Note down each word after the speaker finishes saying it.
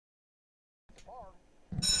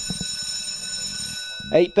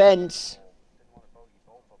8 bends.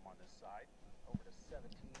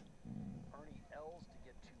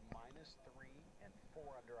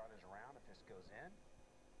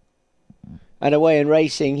 And away and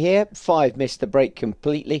racing here. 5 missed the break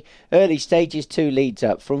completely. Early stages, 2 leads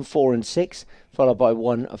up from 4 and 6, followed by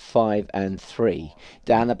 1, 5 and 3.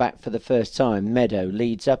 Down the back for the first time, Meadow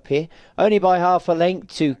leads up here, only by half a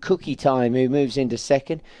length to Cookie Time, who moves into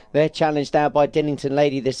second. They're challenged now by Dinnington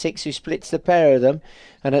Lady, the 6, who splits the pair of them.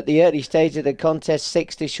 And at the early stage of the contest,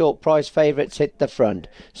 6 to short price favourites hit the front.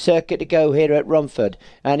 Circuit to go here at Romford,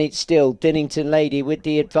 and it's still Dinnington Lady with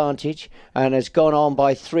the advantage, and has gone on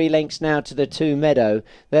by 3 lengths now to the 2 Meadow.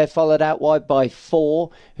 They're followed out wide by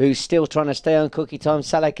 4, who's still trying to stay on Cookie Time.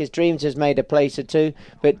 Salaka's Dreams has made a place or 2,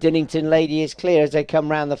 but Dinnington Lady is clear as they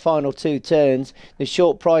come round the final 2 turns. The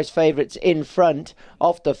short price favourites in front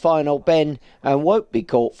off the final bend and won't be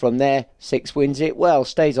caught from there. 6 wins it well,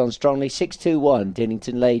 stays on strongly. 6-2-1.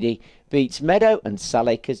 Dinnington Lady beats Meadow and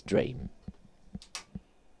Salaka's Dream.